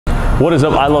What is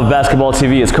up, I Love Basketball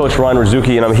TV. It's Coach Ryan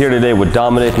Razooky, and I'm here today with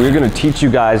Dominic. We're going to teach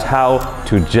you guys how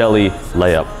to jelly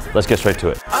layup. Let's get straight to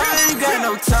it.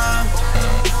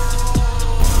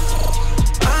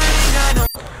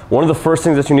 One of the first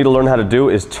things that you need to learn how to do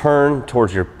is turn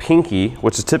towards your pinky,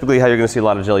 which is typically how you're going to see a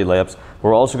lot of jelly layups.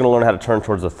 We're also going to learn how to turn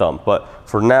towards the thumb, but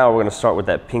for now we're going to start with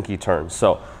that pinky turn.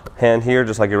 So hand here,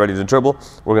 just like you're ready to dribble,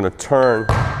 we're going to turn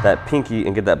that pinky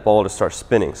and get that ball to start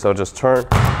spinning. So just turn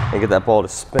and get that ball to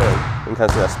spin. You can kind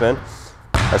of see that spin.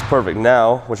 That's perfect.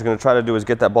 Now what you're going to try to do is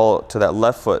get that ball to that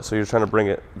left foot. So you're trying to bring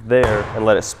it there and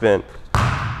let it spin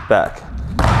back.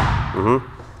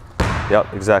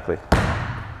 Yep, exactly.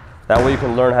 That way you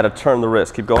can learn how to turn the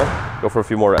wrist. Keep going. Go for a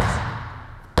few more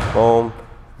reps. Boom,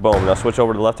 boom. Now switch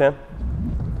over to the left hand.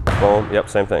 Boom. Yep,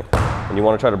 same thing. And you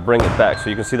want to try to bring it back so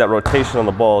you can see that rotation on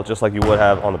the ball just like you would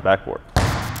have on the backboard.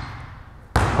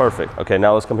 Perfect. Okay,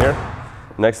 now let's come here.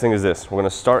 Next thing is this. We're going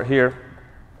to start here,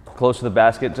 close to the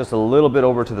basket, just a little bit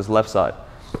over to this left side.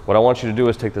 What I want you to do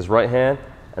is take this right hand,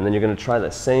 and then you're going to try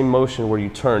that same motion where you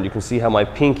turn. You can see how my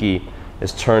pinky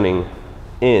is turning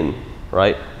in,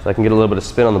 right? So I can get a little bit of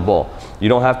spin on the ball. You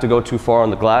don't have to go too far on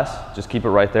the glass. Just keep it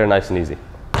right there, nice and easy.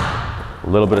 A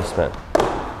little bit of spin.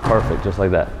 Perfect, just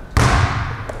like that.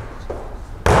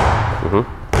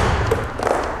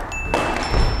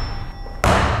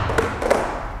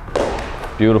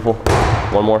 Beautiful.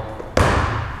 One more.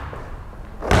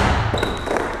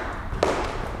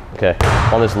 Okay,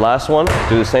 on this last one,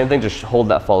 do the same thing, just hold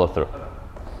that follow through.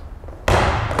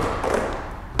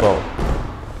 Boom.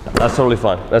 That's totally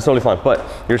fine. That's totally fine. But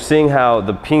you're seeing how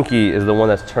the pinky is the one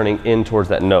that's turning in towards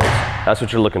that nose. That's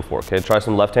what you're looking for. Okay, try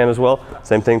some left hand as well.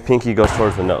 Same thing, pinky goes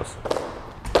towards the nose.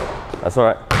 That's all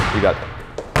right. You got it.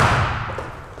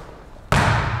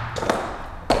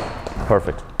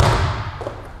 Perfect.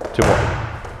 Two more.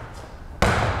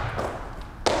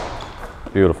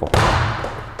 Beautiful.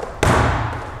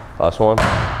 Last one.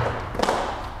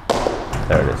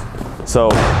 There it is. So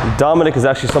Dominic is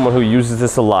actually someone who uses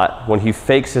this a lot when he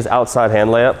fakes his outside hand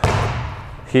layup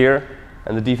here,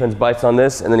 and the defense bites on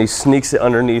this, and then he sneaks it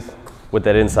underneath with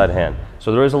that inside hand.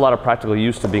 So there is a lot of practical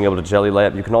use to being able to jelly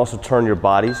layup. You can also turn your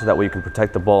body so that way you can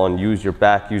protect the ball and use your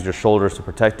back, use your shoulders to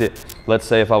protect it. Let's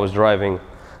say if I was driving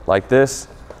like this,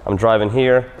 I'm driving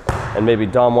here, and maybe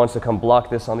Dom wants to come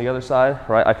block this on the other side,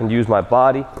 right? I can use my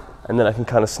body, and then I can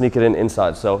kind of sneak it in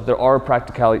inside. So there are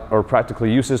practical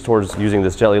uses towards using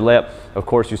this jelly layup. Of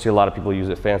course, you see a lot of people use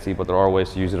it fancy, but there are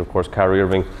ways to use it. Of course, Kyrie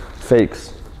Irving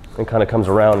fakes and kind of comes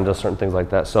around and does certain things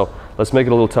like that. So let's make it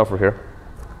a little tougher here.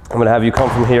 I'm gonna have you come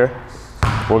from here.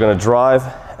 We're gonna drive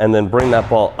and then bring that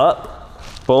ball up,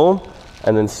 boom,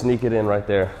 and then sneak it in right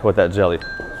there with that jelly.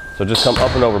 So just come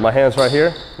up and over. My hand's right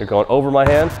here. You're going over my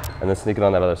hand and then sneak it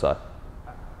on that other side.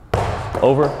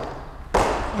 Over.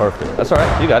 Perfect. That's all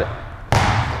right. You got it.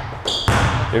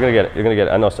 You're going to get it. You're going to get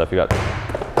it. I know stuff. You got it.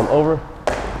 Come over.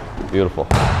 Beautiful.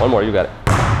 One more. You got it.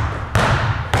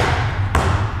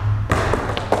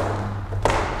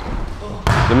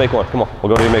 You make one. Come on. We'll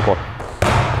go to you make one.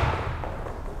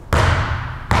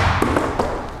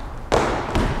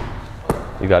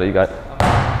 You got it. You got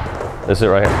it. This is it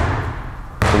right here.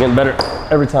 You're getting better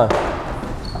every time.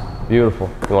 Beautiful.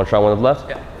 You want to try one on the left?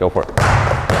 Yeah. Go for it.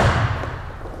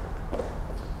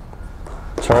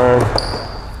 Turn.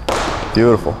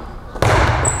 Beautiful.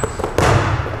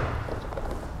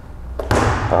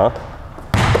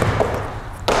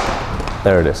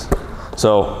 There it is.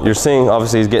 So you're seeing,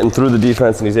 obviously, he's getting through the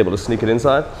defense and he's able to sneak it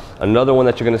inside. Another one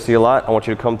that you're going to see a lot, I want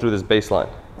you to come through this baseline.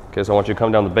 Okay, so I want you to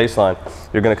come down the baseline.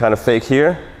 You're going to kind of fake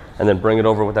here and then bring it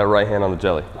over with that right hand on the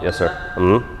jelly. Yes, sir.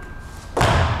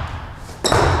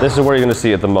 This is where you're going to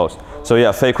see it the most. So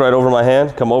yeah, fake right over my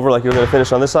hand, come over like you're going to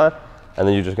finish on this side, and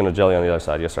then you're just going to jelly on the other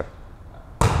side. Yes, sir.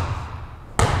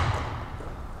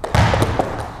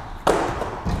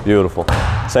 Beautiful.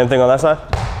 Same thing on that side.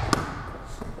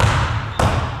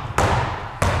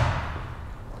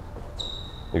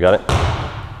 You got it?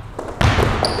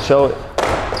 Show it.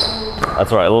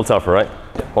 That's all right, a little tougher, right?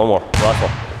 One more, last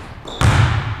one.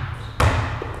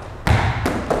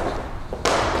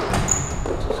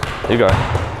 You got it.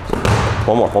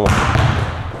 One more, one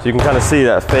more. So you can kind of see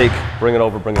that fake, bring it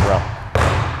over, bring it around.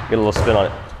 Get a little spin on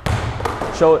it.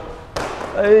 Show it.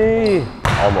 Hey,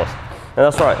 almost. And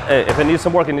that's all right. Hey, if it needs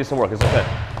some work, it needs some work. It's okay.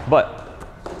 But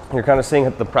you're kind of seeing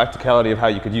the practicality of how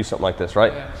you could use something like this,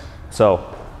 right? Yeah.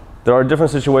 So there are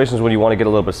different situations when you want to get a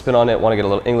little bit of spin on it, want to get a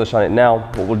little English on it.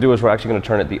 Now, what we'll do is we're actually going to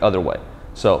turn it the other way.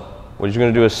 So what you're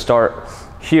going to do is start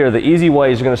here. The easy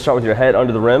way is you're going to start with your head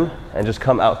under the rim and just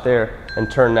come out there and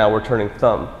turn. Now we're turning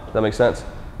thumb. Does that make sense?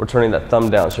 We're turning that thumb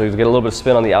down. So you get a little bit of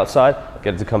spin on the outside,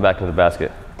 get it to come back into the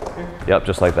basket. Yep,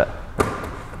 just like that.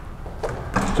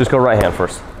 Just go right hand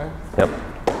first. Yep.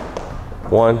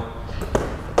 1,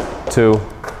 2,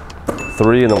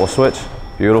 3, and then we'll switch.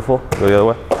 Beautiful. Go the other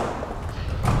way.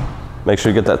 Make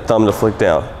sure you get that thumb to flick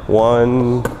down.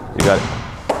 1, you got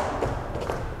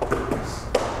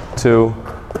it. 2,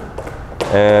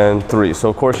 and 3. So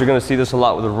of course you're gonna see this a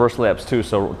lot with reverse layups too.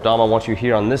 So Dom, I want you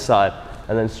here on this side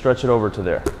and then stretch it over to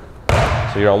there.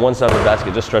 So you're on one side of the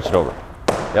basket, just stretch it over.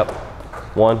 Yep.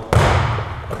 1.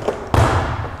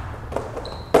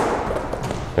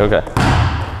 Okay.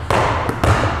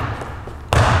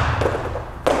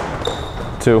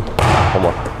 2. One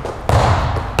more.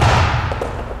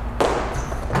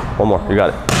 One more. You got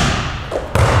it.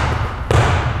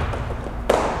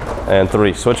 And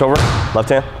 3. Switch over. Left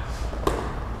hand.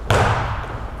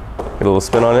 Get a little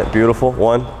spin on it. Beautiful.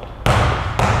 1.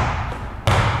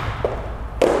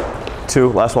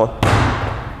 2. Last one.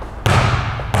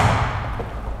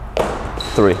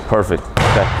 3. Perfect.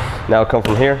 Okay. Now come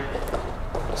from here.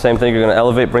 Same thing. You're going to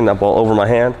elevate, bring that ball over my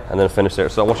hand, and then finish there.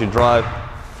 So I want you to drive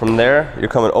from there. You're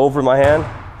coming over my hand.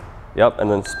 Yep.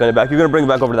 And then spin it back. You're going to bring it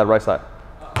back over to that right side.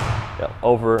 Yep.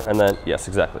 Over and then, yes,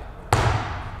 exactly.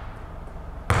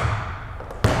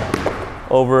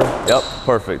 Over. Yep.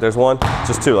 Perfect. There's 1.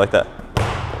 Just 2 like that.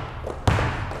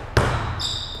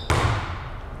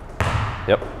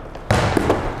 Yep.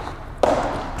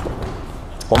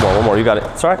 One more. You got it.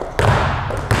 It's all right.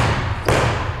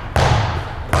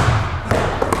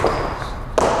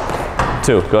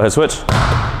 Two. Go ahead, switch.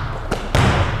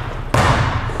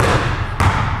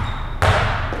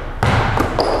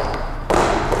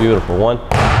 Beautiful. 1.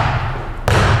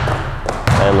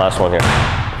 And last one here.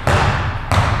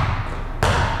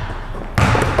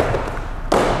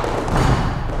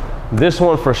 This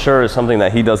one for sure is something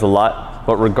that he does a lot,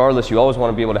 but regardless, you always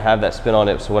want to be able to have that spin on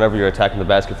it, so whenever you're attacking the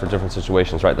basket for different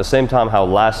situations, right? The same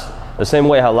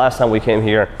way how last time we came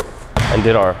here and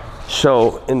did our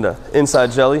show in the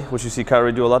inside jelly, which you see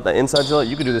Kyrie do a lot, that inside jelly,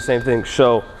 you could do the same thing,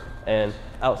 show and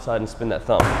outside and spin that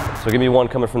thumb. So give me one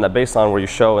coming from that baseline where you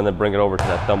show and then bring it over to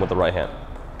that thumb with the right hand.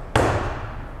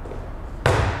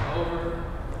 Over.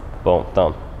 Boom,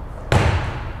 thumb.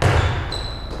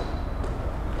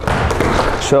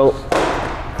 Show.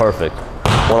 Perfect.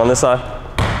 One on this side.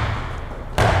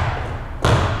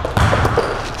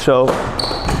 Show.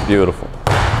 Beautiful.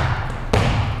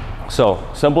 So,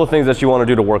 simple things that you want to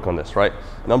do to work on this, right?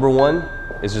 Number 1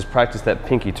 is just practice that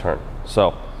pinky turn.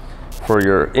 So, for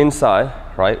your inside,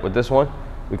 right, with this one,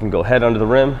 we can go head under the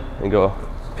rim and go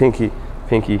pinky,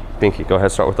 pinky, pinky. Go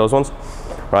ahead, start with those ones,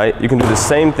 right? You can do the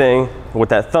same thing with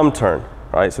that thumb turn,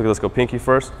 right? So let's go pinky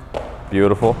first.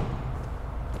 Beautiful.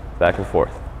 Back and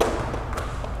forth.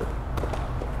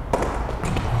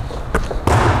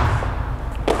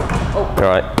 All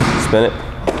right, spin it.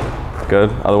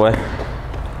 Good, other way.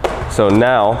 So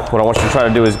now, what I want you to try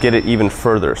to do is get it even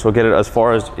further. So get it as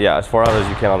far out as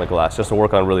you can on the glass, just to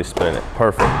work on really spinning it.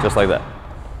 Perfect, just like that.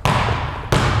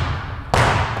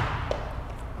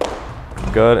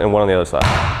 Good, and one on the other side.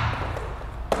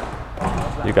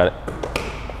 You got it.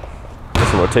 Get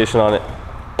some rotation on it.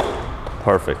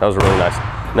 Perfect, that was really nice.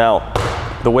 Now,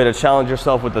 the way to challenge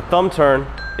yourself with the thumb turn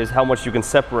is how much you can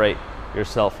separate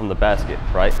yourself from the basket,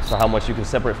 right? So how much you can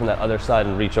separate from that other side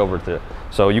and reach over to.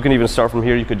 So you can even start from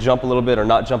here. You could jump a little bit or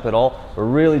not jump at all. We're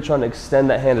really trying to extend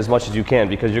that hand as much as you can,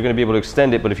 because you're going to be able to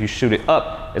extend it, but if you shoot it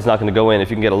up, it's not going to go in. If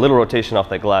you can get a little rotation off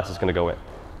that glass, it's going to go in.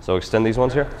 So extend these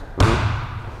ones here.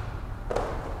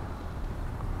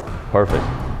 Perfect,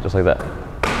 just like that.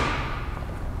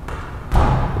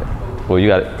 Well, you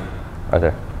got it right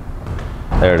there.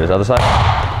 There it is, other side.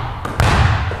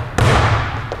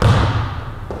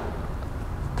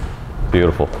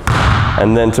 Beautiful.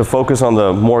 And then to focus on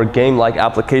the more game-like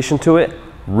application to it,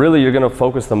 really you're going to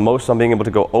focus the most on being able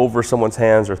to go over someone's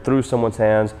hands or through someone's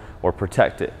hands or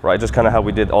protect it, right? Just kind of how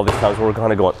we did all these times where we're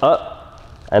kind of going up,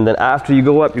 and then after you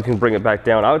go up, you can bring it back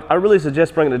down. I really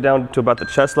suggest bringing it down to about the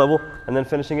chest level and then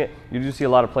finishing it. You do see a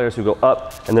lot of players who go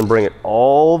up and then bring it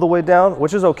all the way down,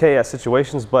 which is okay at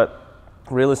situations, but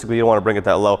realistically you don't want to bring it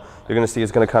that low. You're going to see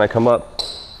it's going to kind of come up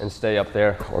and stay up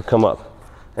there, or come up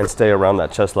and stay around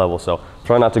that chest level. So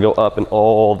try not to go up and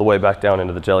all the way back down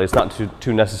into the jelly. It's not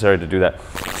too necessary to do that.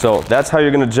 So that's how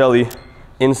you're going to jelly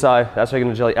inside. That's how you're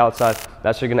going to jelly outside.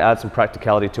 That's how you're going to add some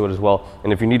practicality to it as well.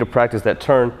 And if you need to practice that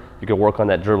turn, you can work on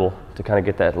that dribble to kind of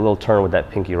get that little turn with that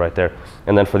pinky right there.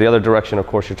 And then for the other direction, of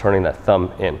course, you're turning that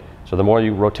thumb in. So the more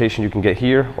rotation you can get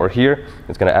here or here,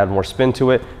 it's going to add more spin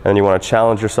to it. And then you want to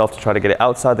challenge yourself to try to get it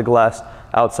outside the glass,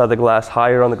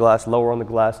 higher on the glass, lower on the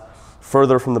glass,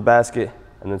 further from the basket,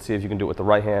 and then see if you can do it with the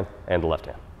right hand and the left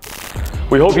hand.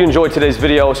 We hope you enjoyed today's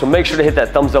video, so make sure to hit that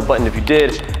thumbs up button if you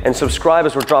did, and subscribe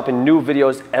as we're dropping new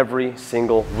videos every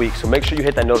single week. So make sure you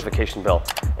hit that notification bell.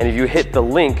 And if you hit the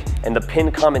link and the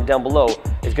pinned comment down below,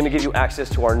 it's gonna give you access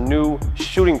to our new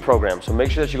shooting program. So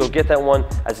make sure that you go get that one,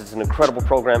 as it's an incredible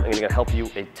program and it's gonna help you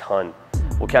a ton.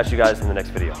 We'll catch you guys in the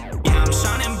next video. Yeah, I'm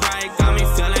shining bright, got me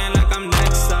feeling like I'm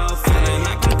next up. Feeling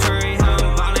like I'm Curry, how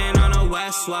I'm ballin' on the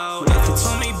West Wall.